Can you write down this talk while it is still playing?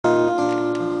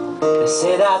They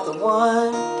say that the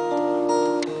one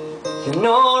you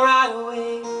know right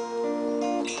away,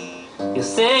 you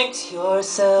think to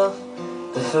yourself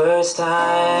the first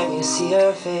time you see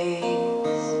her face.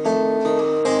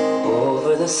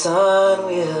 Over the sun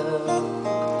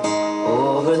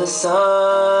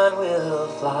we'll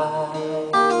fly.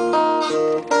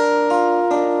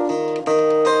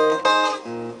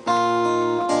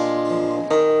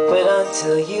 But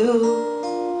until you,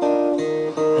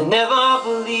 I never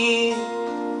believed.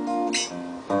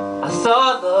 I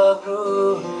thought love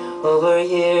grew over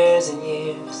years and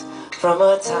years from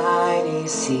a tiny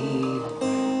seed.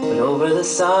 But over the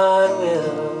sun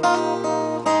we'll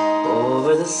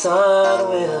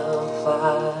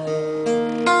fly.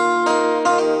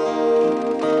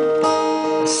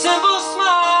 A simple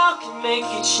smile can make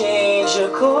you change your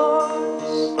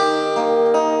course.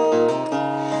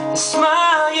 The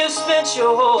smile you spent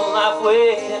your whole life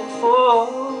waiting for.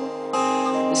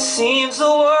 It seems the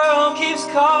world keeps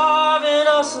carving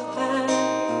us a path.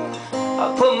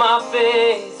 I put my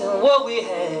faith in what we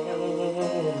have.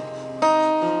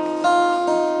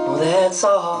 Well, that's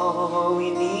all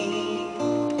we need.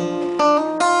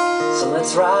 So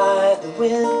let's ride the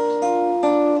wind.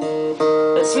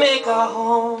 Let's make our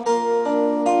home.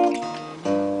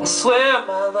 I swear,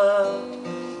 my love,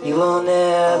 you will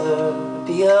never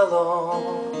be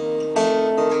alone.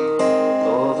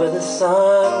 Over the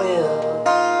sun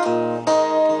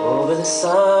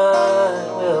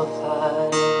we'll fly.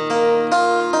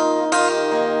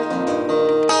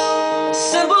 A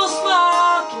simple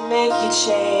smile can make you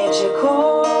change your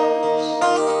course.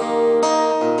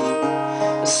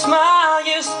 A smile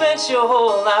you spent your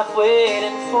whole life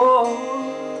waiting for.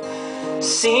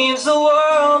 Seems the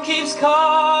world keeps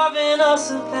carving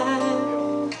us a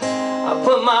path. I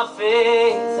put my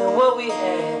faith in what we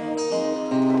have.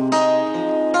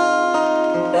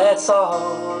 That's all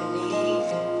we need.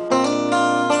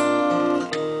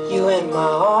 You in my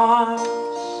arms,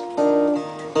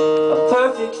 a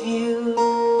perfect view.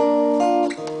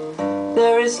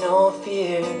 There is no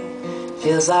fear.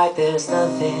 Feels like there's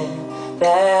nothing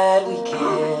that we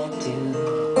can't do.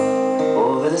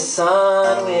 Over the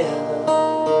sun we'll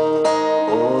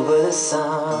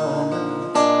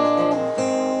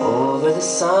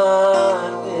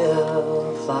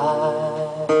fly.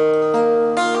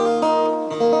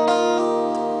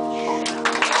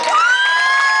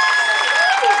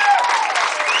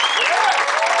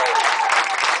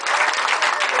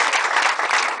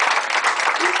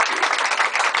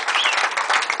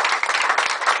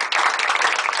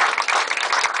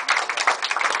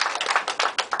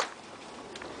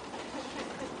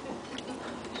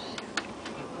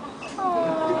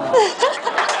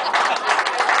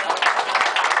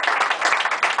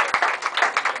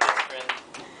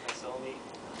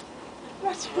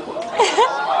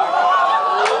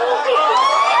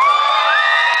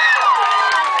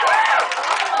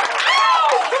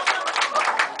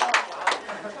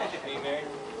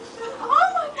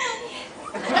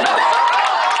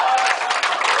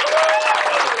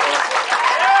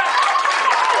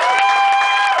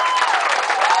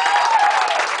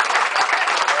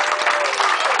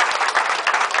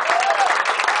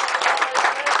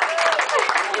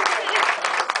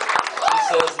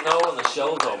 Says no and the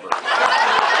show's over.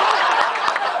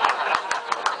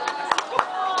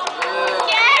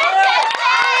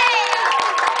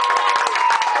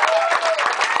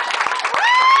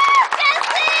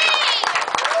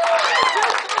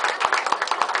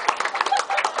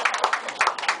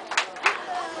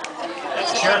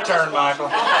 It's your turn, Michael.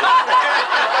 What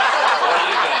do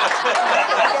you got?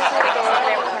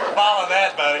 Follow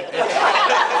that, buddy.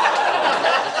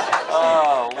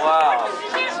 Oh, wow.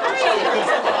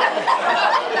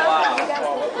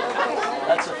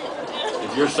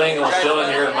 If you're single and still in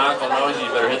here and Michael knows you,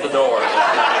 better hit the door.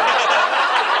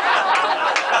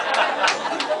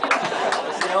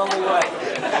 That's the only way.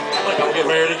 Look, I'll get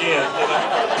married again.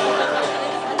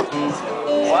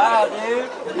 Wow, dude.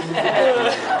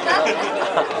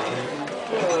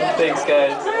 Thanks,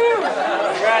 guys.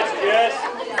 Congrats, Jess.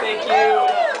 Thank you.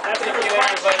 Thank you,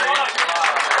 everybody.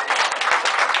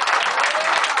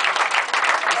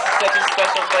 Such a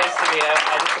special place to me. I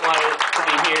just wanted to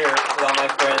be here with all my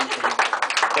friends. And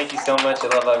thank you so much. I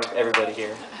love everybody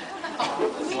here.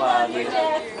 Wow, dude.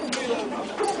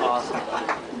 Awesome.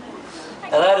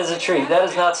 Now that is a treat. That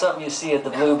is not something you see at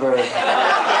the Bluebird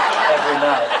every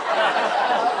night.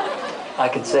 I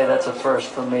could say that's a first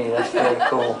for me. That's very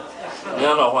cool. I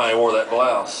don't know why he wore that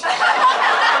blouse.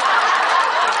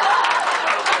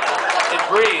 It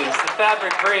breathes. The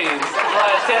fabric breathes.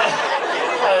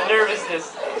 A lot of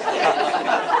nervousness.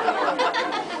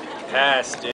 Pass, dude.